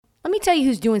Let me tell you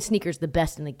who's doing sneakers the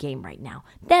best in the game right now.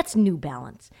 That's New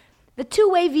Balance. The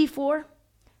two-way V4,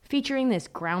 featuring this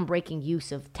groundbreaking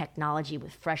use of technology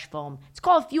with fresh foam. It's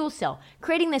called Fuel Cell,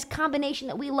 creating this combination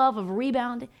that we love of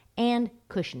rebound and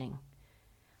cushioning.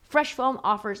 Fresh foam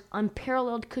offers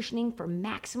unparalleled cushioning for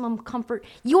maximum comfort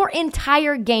your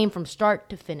entire game from start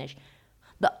to finish.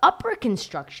 The upper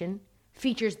construction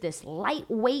features this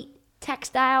lightweight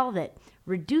textile that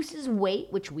reduces weight,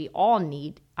 which we all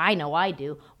need, I know I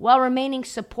do, while remaining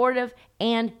supportive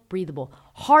and breathable.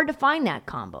 Hard to find that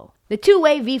combo. The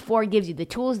two-way V4 gives you the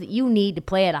tools that you need to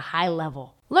play at a high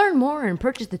level. Learn more and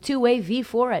purchase the two-way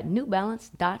V4 at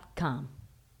newbalance.com.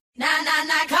 Nah, nah,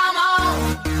 nah, come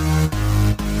on.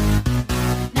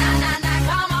 Nah, nah, nah,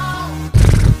 come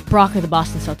on. Brock or the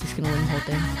Boston Celtics going to win the whole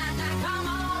thing?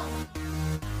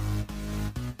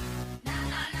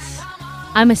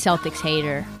 I'm a Celtics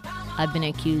hater. I've been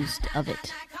accused of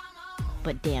it.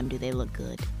 But damn, do they look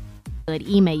good. But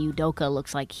Ime Udoka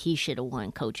looks like he should have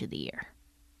won Coach of the Year.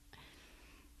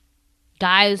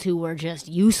 Guys who were just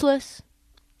useless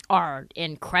are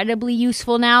incredibly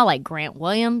useful now, like Grant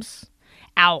Williams.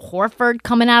 Al Horford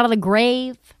coming out of the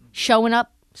grave, showing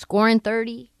up, scoring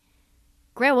 30.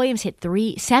 Grant Williams hit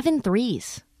 7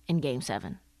 threes in Game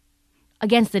 7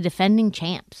 against the defending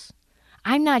champs.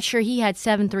 I'm not sure he had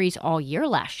 7 threes all year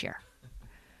last year.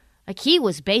 Like, he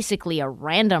was basically a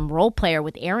random role player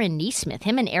with Aaron Nesmith.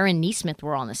 Him and Aaron Nesmith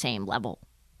were on the same level.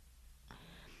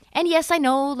 And yes, I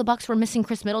know the Bucks were missing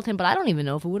Chris Middleton, but I don't even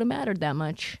know if it would have mattered that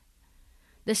much.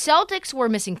 The Celtics were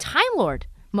missing Time Lord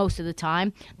most of the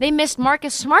time. They missed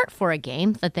Marcus Smart for a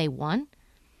game that they won.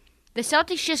 The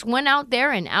Celtics just went out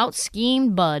there and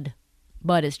out-schemed Bud.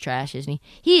 Bud is trash, isn't he?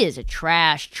 He is a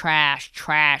trash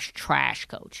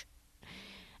coach.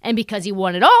 And because he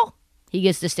won it all, he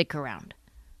gets to stick around.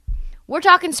 We're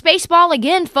talking Spaceball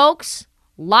again, folks.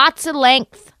 Lots of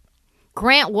length.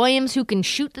 Grant Williams, who can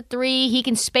shoot the three, he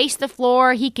can space the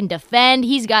floor, he can defend,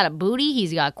 he's got a booty,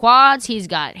 he's got quads, he's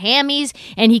got hammies,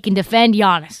 and he can defend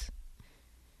Giannis.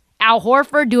 Al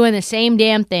Horford doing the same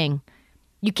damn thing.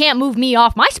 You can't move me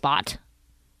off my spot,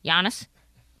 Giannis.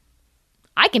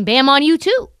 I can bam on you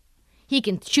too. He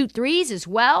can shoot threes as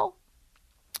well.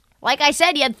 Like I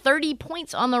said, he had 30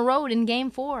 points on the road in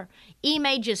Game 4.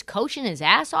 Ime just coaching his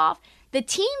ass off. The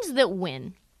teams that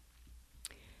win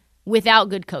without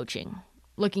good coaching,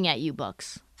 looking at you,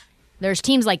 Bucks, there's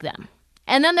teams like them.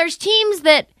 And then there's teams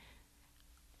that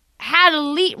had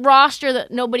elite roster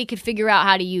that nobody could figure out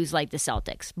how to use, like the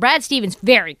Celtics. Brad Stevens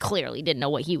very clearly didn't know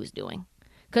what he was doing,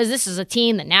 because this is a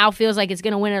team that now feels like it's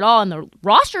going to win it all, and the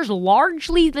roster's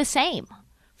largely the same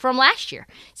from last year.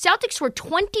 Celtics were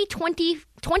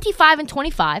 25 and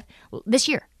 25 this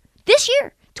year.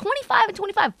 25 and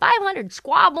 25, 500,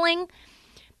 squabbling,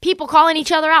 people calling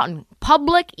each other out in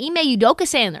public. Ime Udoka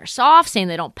saying they're soft, saying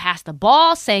they don't pass the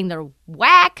ball, saying they're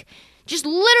whack. Just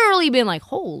literally being like,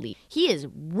 holy, he is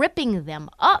ripping them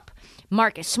up.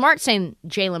 Marcus Smart saying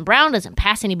Jaylen Brown doesn't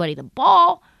pass anybody the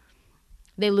ball.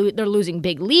 They're losing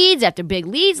big leads after big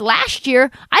leads. Last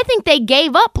year, I think they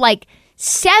gave up like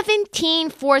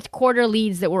 17 fourth-quarter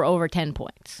leads that were over 10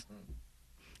 points.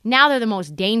 Now they're the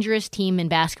most dangerous team in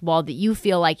basketball that you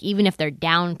feel like even if they're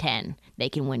down 10, they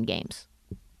can win games.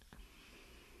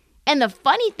 And the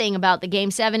funny thing about the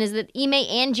Game 7 is that Ime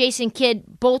and Jason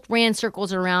Kidd both ran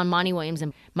circles around Monty Williams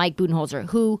and Mike Budenholzer,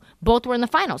 who both were in the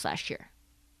finals last year.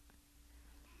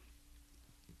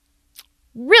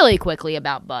 Really quickly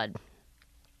about Bud.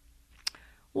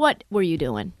 What were you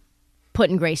doing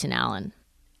putting Grayson Allen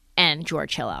and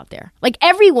George Hill out there? Like,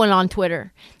 everyone on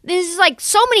Twitter, this is like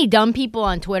so many dumb people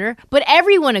on Twitter, but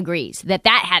everyone agrees that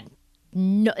that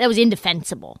was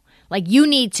indefensible. Like, you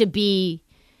need to be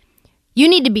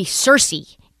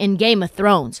Cersei in Game of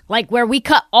Thrones, like where we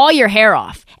cut all your hair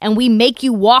off and we make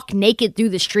you walk naked through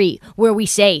the street, where we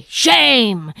say,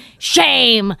 shame,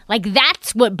 shame. Like,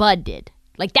 that's what Bud did.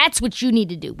 Like, that's what you need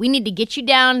to do. We need to get you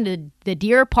down to the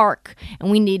Deer Park,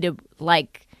 and we need to,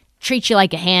 like, treat you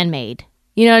like a handmaid.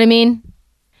 You know what I mean?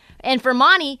 And for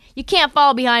Monty, you can't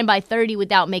fall behind by 30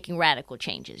 without making radical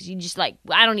changes. You just, like,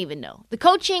 I don't even know. The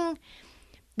coaching,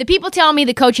 the people tell me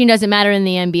the coaching doesn't matter in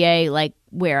the NBA. Like,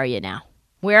 where are you now?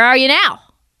 Where are you now?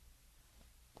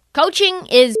 Coaching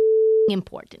is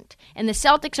important. And the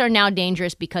Celtics are now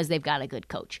dangerous because they've got a good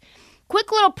coach.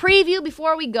 Quick little preview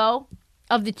before we go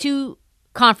of the two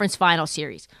conference final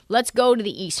series. Let's go to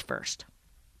the East first.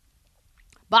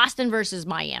 Boston versus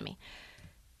Miami.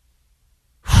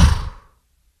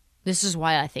 This is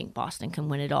why I think Boston can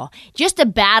win it all. Just a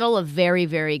battle of very,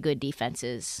 very good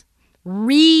defenses.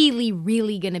 Really,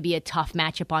 really going to be a tough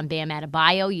matchup on Bam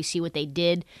Adebayo. You see what they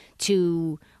did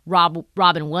to Robin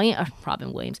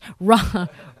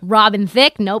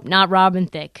Thicke. Nope, not Robin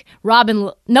Thicke.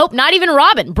 Nope, not even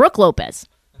Robin. Brooke Lopez.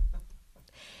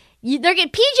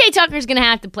 PJ Tucker's going to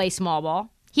have to play small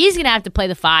ball. He's going to have to play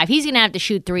the 5. He's going to have to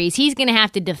shoot threes. He's going to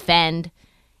have to defend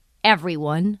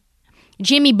everyone.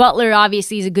 Jimmy Butler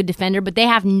obviously is a good defender, but they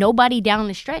have nobody down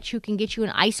the stretch who can get you an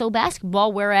ISO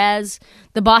basketball, whereas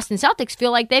the Boston Celtics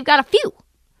feel like they've got a few.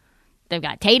 They've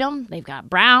got Tatum. They've got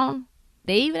Brown.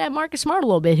 They even have Marcus Smart a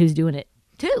little bit who's doing it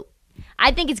too.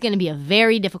 I think it's going to be a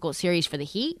very difficult series for the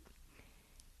Heat.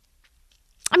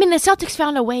 I mean, the Celtics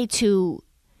found a way to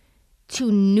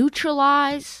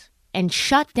neutralize and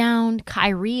shut down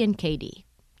Kyrie and KD,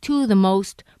 two of the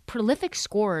most prolific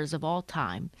scorers of all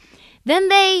time. Then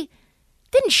they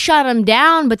didn't shut them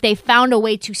down, but they found a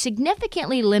way to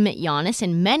significantly limit Giannis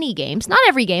in many games. Not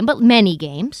every game, but many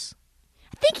games.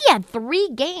 I think he had 3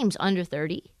 games under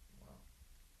 30.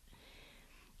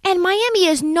 And Miami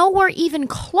is nowhere even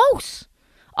close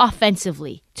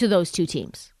offensively to those two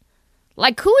teams.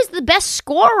 Like, who is the best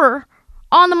scorer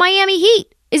on the Miami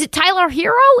Heat? Is it Tyler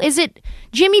Hero? Is it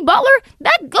Jimmy Butler?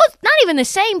 That goes not even the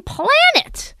same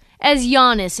planet as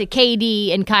Giannis,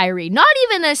 KD, and Kyrie. Not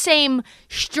even the same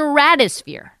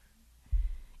stratosphere.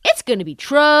 It's going to be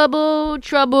trouble,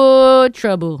 trouble,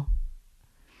 trouble.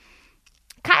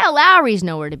 Kyle Lowry's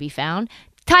nowhere to be found.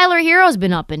 Tyler Hero's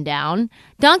been up and down.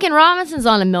 Duncan Robinson's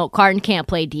on a milk carton, can't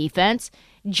play defense.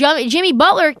 Jimmy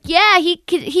Butler, yeah,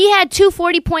 he had 2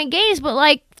 40-point games, but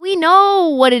like, we know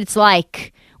what it's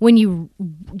like when you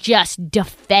just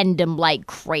defend him like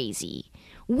crazy.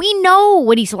 We know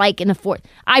what he's like in the fourth.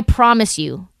 I promise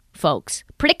you, folks,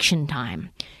 prediction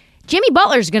time. Jimmy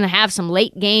Butler's going to have some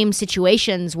late game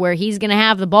situations where he's going to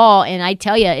have the ball, and I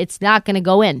tell you, it's not going to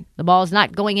go in. The ball is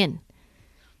not going in.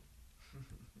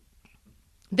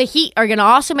 The Heat are going to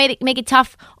also make it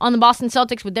tough on the Boston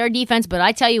Celtics with their defense, but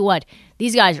I tell you what,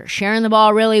 these guys are sharing the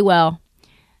ball really well.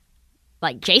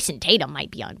 Like, Jason Tatum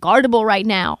might be unguardable right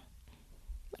now.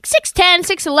 Like 6'10",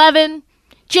 6'11".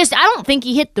 Just, I don't think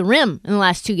he hit the rim in the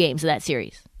last 2 games of that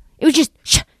series. It was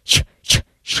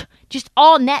just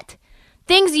all net.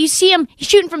 Things you see him, he's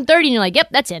shooting from 30, and you're like, yep,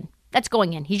 that's in. That's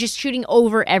going in. He's just shooting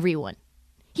over everyone.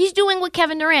 He's doing what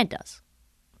Kevin Durant does.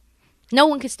 No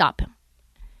one can stop him.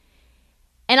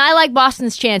 And I like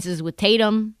Boston's chances with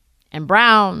Tatum and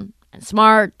Brown and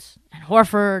Smart and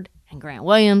Horford and Grant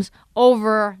Williams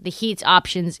over the Heat's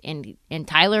options in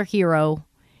Tyler Hero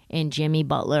and Jimmy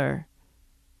Butler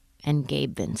and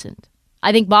Gabe Vincent.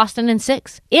 I think Boston in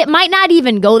 6. It might not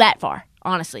even go that far,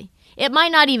 honestly. It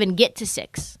might not even get to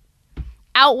 6.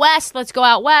 Out west, let's go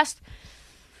out west.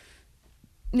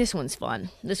 This one's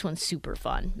fun. This one's super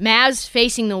fun. Mavs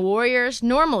facing the Warriors.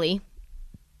 Normally,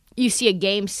 you see a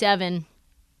Game 7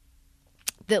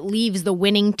 that leaves the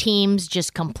winning teams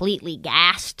just completely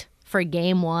gassed for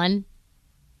Game 1.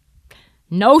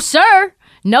 No, sir.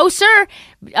 No, sir.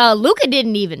 Luka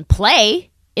didn't even play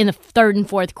in the 3rd and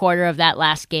 4th quarter of that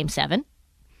last Game 7.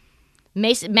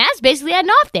 Mavs basically had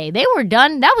an off day. They were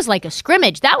done. That was like a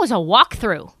scrimmage. That was a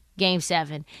walkthrough, Game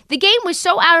 7. The game was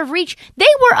so out of reach. They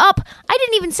were up, I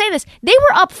didn't even say this, they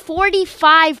were up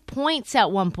 45 points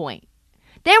at one point.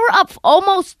 They were up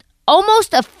almost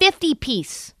a 50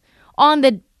 piece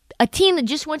on a team that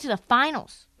just went to the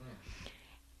finals.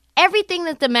 Everything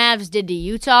that the Mavs did to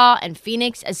Utah and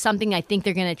Phoenix is something I think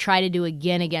they're going to try to do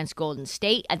again against Golden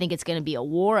State. I think it's going to be a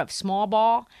war of small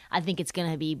ball. I think it's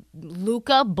going to be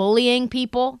Luka bullying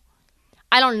people.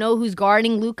 I don't know who's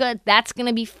guarding Luka. That's going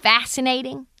to be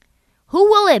fascinating. Who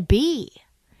will it be?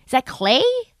 Is that Clay?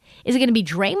 Is it going to be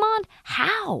Draymond?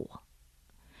 How?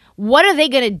 What are they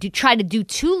going to try to do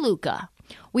to Luka?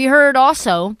 We heard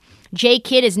also Jay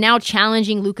Kidd is now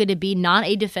challenging Luka to be not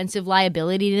a defensive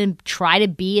liability and try to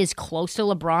be as close to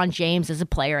LeBron James as a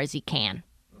player as he can.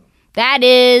 That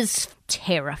is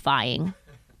terrifying.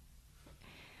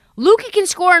 Luka can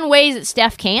score in ways that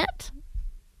Steph can't,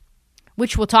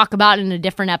 which we'll talk about in a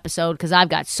different episode because I've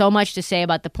got so much to say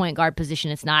about the point guard position.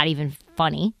 It's not even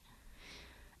funny.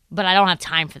 But I don't have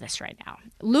time for this right now.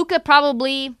 Luka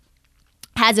probably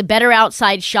has a better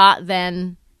outside shot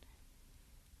than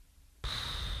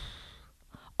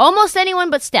almost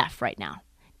anyone but Steph right now.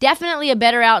 Definitely a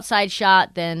better outside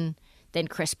shot than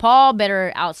Chris Paul.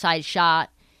 Better outside shot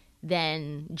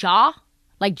than Ja.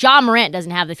 Like, Ja Morant doesn't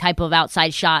have the type of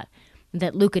outside shot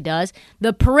that Luka does.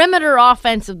 The perimeter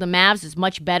offense of the Mavs is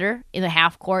much better in the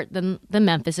half court than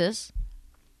Memphis is.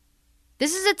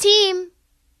 This is a team.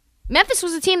 Memphis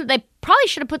was a team that they probably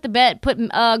should have put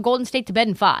Golden State to bed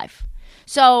in 5.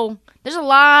 So there's a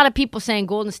lot of people saying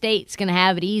Golden State's going to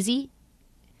have it easy.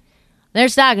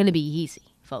 There's not going to be easy,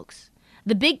 folks.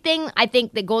 The big thing I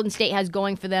think that Golden State has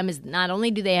going for them is not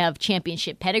only do they have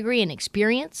championship pedigree and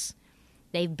experience,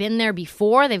 they've been there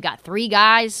before. They've got 3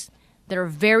 guys that are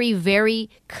very, very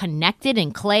connected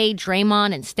in Clay,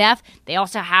 Draymond, and Steph. They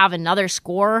also have another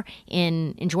scorer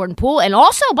in Jordan Poole. And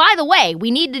also, by the way, we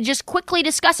need to just quickly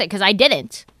discuss it because I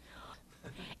didn't.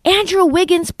 Andrew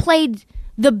Wiggins played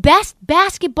the best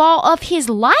basketball of his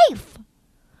life.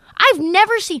 I've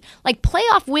never seen, like,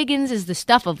 playoff Wiggins is the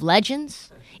stuff of legends.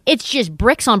 It's just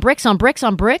bricks on bricks on bricks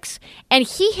on bricks. And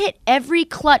he hit every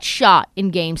clutch shot in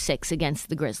Game 6 against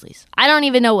the Grizzlies. I don't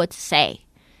even know what to say.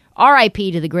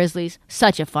 R.I.P. to the Grizzlies.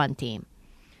 Such a fun team.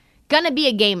 Gonna be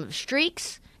a game of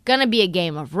streaks. Gonna be a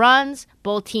game of runs.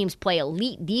 Both teams play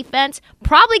elite defense.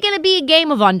 Probably gonna be a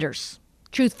game of unders,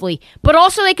 truthfully. But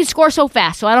also they can score so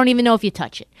fast, so I don't even know if you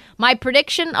touch it. My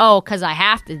prediction, because I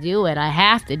have to do it.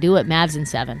 Mavs in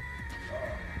 7.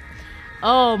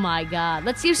 Oh, my God.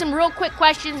 Let's do some real quick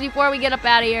questions before we get up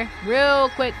out of here. Real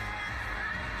quick.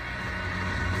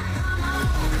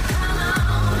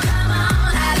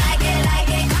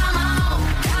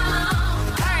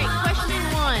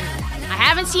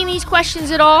 I haven't seen these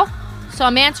questions at all, so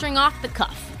I'm answering off the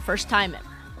cuff. First time ever.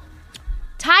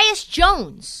 Tyus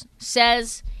Jones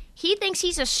says he thinks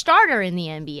he's a starter in the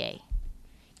NBA.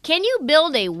 Can you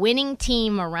build a winning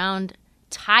team around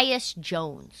Tyus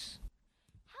Jones?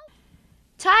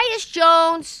 Tyus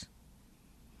Jones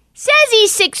says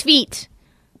he's 6 feet,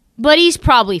 but he's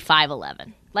probably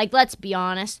 5'11". Like, let's be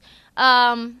honest.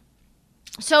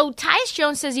 So Tyus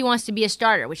Jones says he wants to be a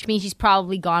starter, which means he's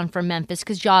probably gone from Memphis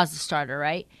because Jaw's the starter,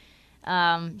 right?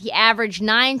 He averaged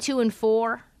 9, 2, and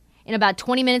 4 in about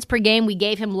 20 minutes per game. We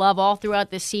gave him love all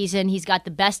throughout this season. He's got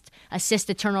the best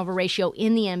assist-to-turnover ratio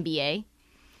in the NBA,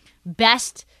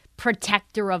 best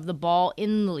protector of the ball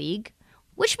in the league,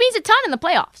 which means a ton in the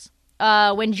playoffs.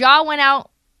 When Jaw went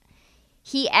out,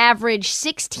 he averaged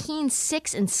 16,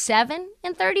 6, and 7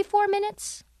 in 34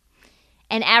 minutes.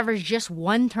 And averaged just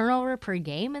 1 turnover per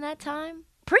game in that time.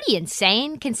 Pretty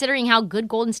insane, considering how good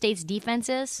Golden State's defense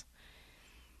is.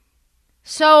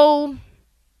 So,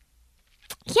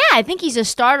 yeah, I think he's a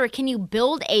starter. Can you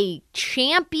build a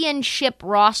championship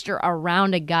roster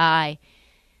around a guy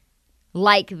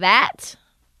like that?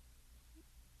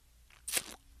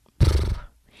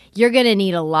 You're going to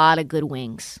need a lot of good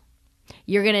wings.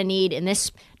 You're going to need, in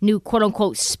this new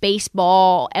quote-unquote space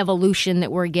ball evolution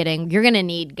that we're getting, you're going to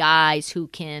need guys who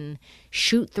can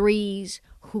shoot threes,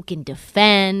 who can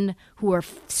defend, who are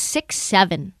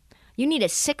 6'7". You need a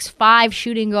 6'5"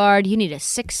 shooting guard. You need a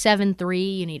 6'7" 3.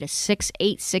 You need a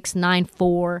 6'8", 6'9"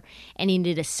 4. And you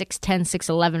need a 6'10",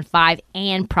 6'11" 5,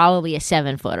 and probably a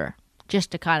 7-footer,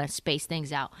 just to kind of space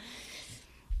things out.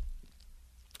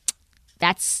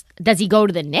 Does he go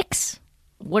to the Knicks?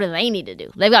 What do they need to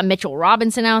do? They've got Mitchell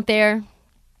Robinson out there.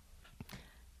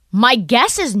 My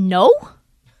guess is no,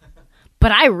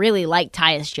 but I really like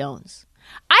Tyus Jones.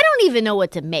 I don't even know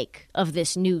what to make of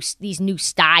these new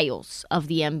styles of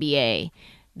the NBA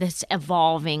that's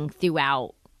evolving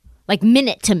throughout, like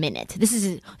minute to minute. This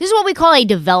is what we call a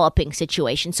developing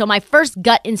situation. So my first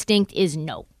gut instinct is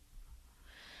no.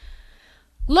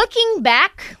 Looking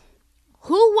back,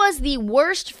 who was the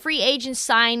worst free agent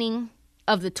signing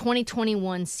of the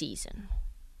 2021 season?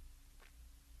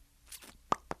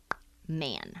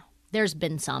 Man, there's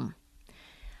been some.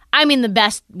 I mean, the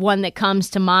best one that comes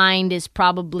to mind is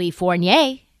probably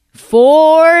Fournier.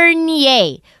 4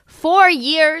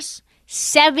 years,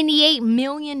 $78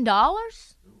 million?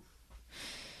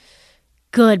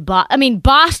 Good.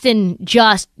 Boston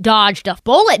just dodged a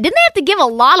bullet. Didn't they have to give a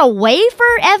lot away for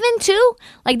Evan, too?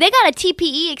 Like, they got a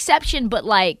TPE exception, but,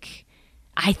 like,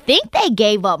 I think they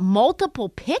gave up multiple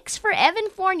picks for Evan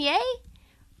Fournier.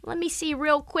 Let me see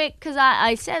real quick, because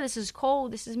I said this is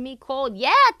cold. This is me cold.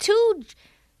 Yeah, 2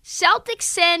 Celtics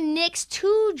send Knicks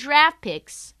 2 draft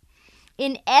picks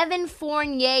in Evan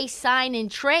Fournier sign and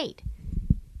trade.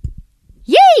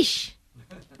 Yeesh!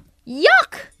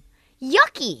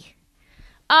 Yucky.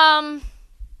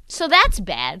 So that's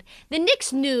bad. The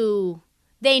Knicks knew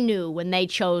when they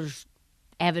chose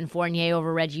Evan Fournier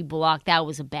over Reggie Bullock, that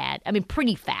was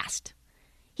pretty fast.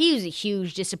 He was a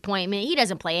huge disappointment. He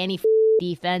doesn't play any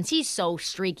defense. He's so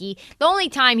streaky. The only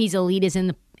time he's elite is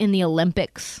in the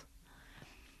Olympics.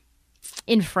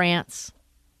 In France.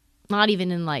 Not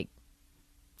even in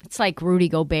it's like Rudy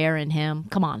Gobert and him.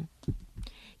 Come on.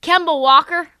 Kemba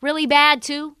Walker, really bad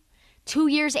too. 2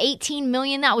 years, $18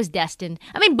 million. That was destined.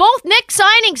 Both Knicks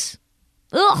signings.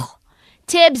 Ugh.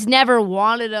 Tibbs never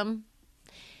wanted him.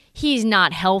 He's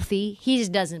not healthy. He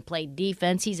just doesn't play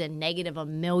defense. He's a negative $1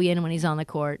 million when he's on the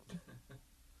court.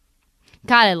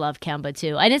 God, I love Kemba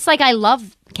too. And it's like I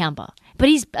love Kemba. but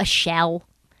he's a shell.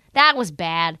 That was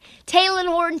bad. Taylor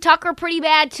Horton Tucker, pretty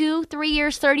bad too. 3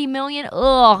 years, $30 million.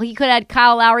 Ugh, he could have had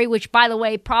Kyle Lowry, which, by the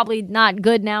way, probably not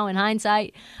good now in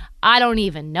hindsight. I don't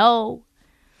even know.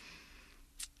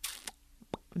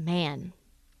 Man.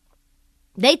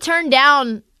 They turned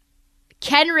down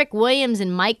Kenrich Williams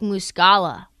and Mike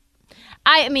Muscala.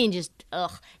 I mean, just,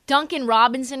 ugh. Duncan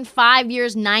Robinson, 5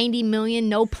 years, $90 million.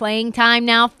 No playing time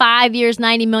now. 5 years,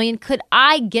 $90 million. Could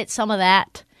I get some of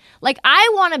that? Like, I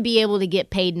want to be able to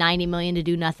get paid $90 million to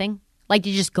do nothing. Like,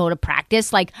 to just go to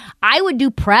practice. Like, I would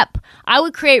do prep. I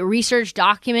would create research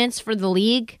documents for the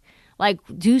league. Like,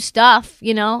 do stuff,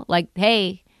 you know? Like,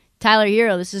 hey, Tyler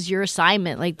Hero, this is your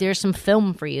assignment. Like, there's some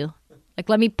film for you. Like,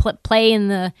 let me play in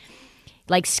the,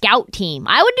 like, scout team.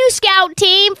 I would do scout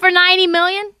team for $90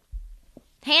 million.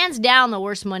 Hands down the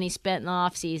worst money spent in the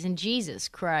offseason. Jesus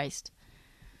Christ.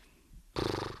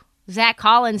 Zach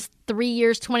Collins, 3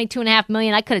 years, $22.5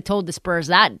 million. I could have told the Spurs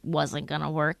that wasn't going to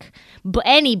work. But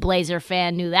any Blazer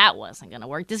fan knew that wasn't going to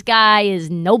work. This guy is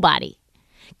nobody.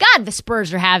 God, the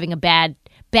Spurs are having a bad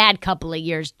couple of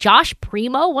years. Josh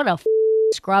Primo, what a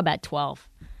scrub at 12.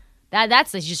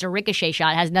 That's just a ricochet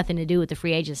shot. It has nothing to do with the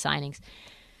free agent signings.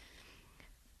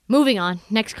 Moving on.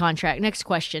 Next contract. Next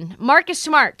question. Marcus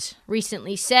Smart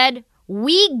recently said,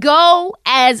 "We go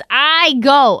as I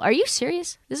go." Are you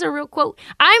serious? This is a real quote.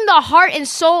 "I'm the heart and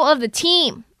soul of the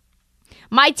team.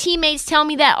 My teammates tell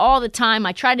me that all the time.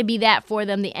 I try to be that for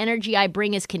them. The energy I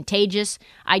bring is contagious.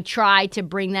 I try to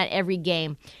bring that every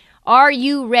game." Are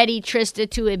you ready, Trista,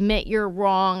 to admit you're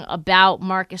wrong about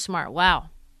Marcus Smart? Wow.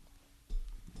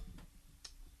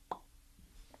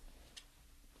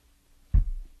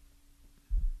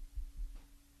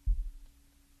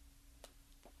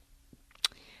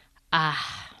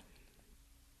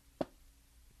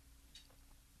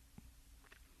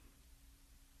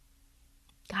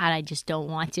 God, I just don't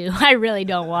want to. I really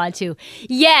don't want to.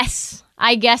 Yes,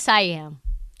 I guess I am.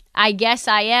 I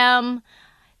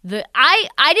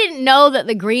didn't know that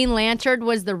the Green Lantern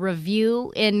was the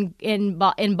Review in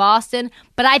Boston,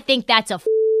 but I think that's a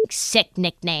sick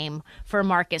nickname for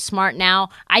Marcus Smart now.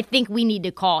 I think we need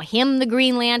to call him the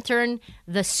Green Lantern,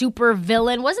 the super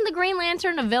villain. Wasn't the Green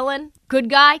Lantern a villain? Good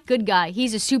guy? Good guy.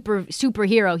 He's a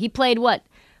superhero. He played what?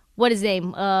 What his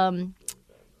name?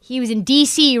 He was in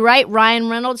DC, right? Ryan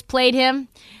Reynolds played him.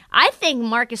 I think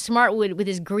Marcus Smart would, with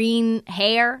his green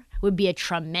hair, would be a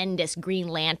tremendous Green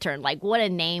Lantern. Like, what a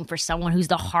name for someone who's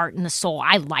the heart and the soul.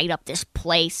 I light up this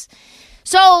place.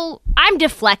 So, I'm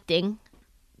deflecting.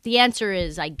 The answer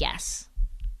is, I guess.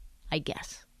 I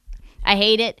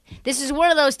hate it. This is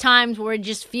one of those times where it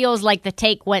just feels like the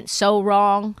take went so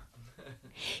wrong.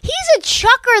 He's a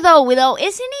chucker, though,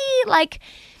 isn't he? Like,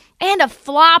 and a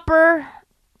flopper.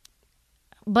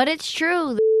 But it's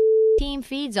true. The team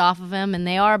feeds off of him, and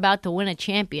they are about to win a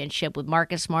championship with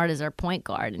Marcus Smart as their point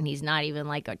guard, and he's not even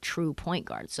like a true point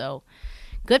guard. So,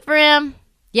 good for him.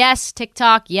 Yes,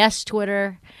 TikTok. Yes,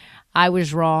 Twitter. I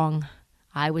was wrong.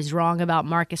 I was wrong about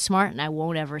Marcus Smart, and I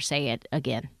won't ever say it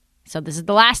again. So this is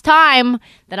the last time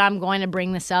that I'm going to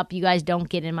bring this up. You guys don't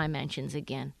get in my mentions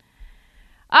again.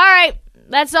 All right.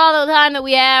 That's all the time that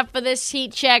we have for this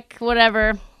heat check,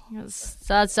 whatever.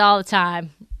 That's all the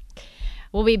time.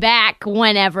 We'll be back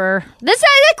whenever.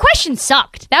 That question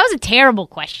sucked. That was a terrible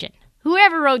question.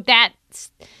 Whoever wrote that,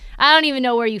 I don't even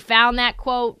know where you found that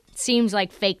quote. Seems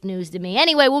like fake news to me.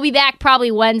 Anyway, we'll be back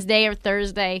probably Wednesday or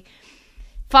Thursday.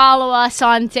 Follow us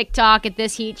on TikTok at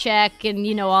This Heat Check and,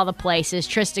 you know, all the places.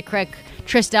 Trista Crick,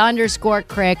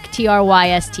 Trista_Crick,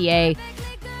 TRYSTA.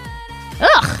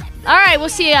 Ugh. All right, we'll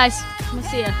see you guys. We'll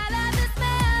see you.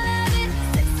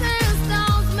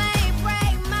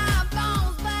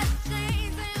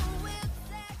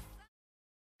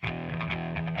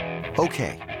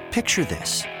 Okay, picture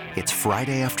this. It's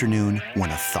Friday afternoon when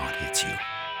a thought hits you.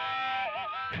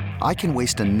 I can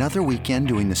waste another weekend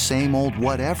doing the same old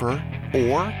whatever,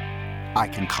 or I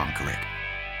can conquer it.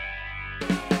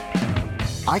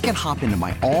 I can hop into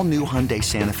my all-new Hyundai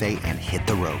Santa Fe and hit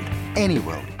the road. Any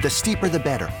road. The steeper, the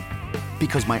better.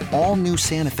 Because my all-new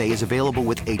Santa Fe is available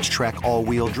with H-Track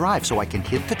all-wheel drive, so I can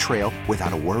hit the trail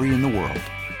without a worry in the world.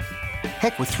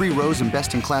 Heck, with 3 rows and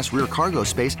best-in-class rear cargo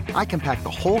space, I can pack the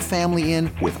whole family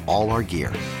in with all our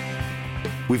gear.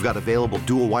 We've got available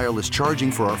dual wireless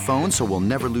charging for our phones, so we'll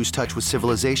never lose touch with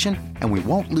civilization, and we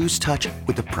won't lose touch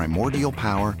with the primordial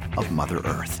power of Mother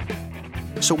Earth.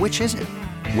 So which is it?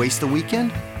 Waste the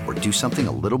weekend or do something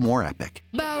a little more epic?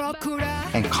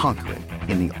 And conquer it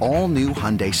in the all-new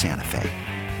Hyundai Santa Fe.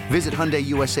 Visit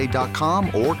HyundaiUSA.com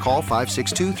or call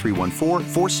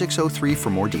 562-314-4603 for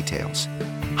more details.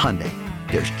 Hyundai,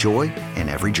 there's joy in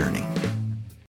every journey.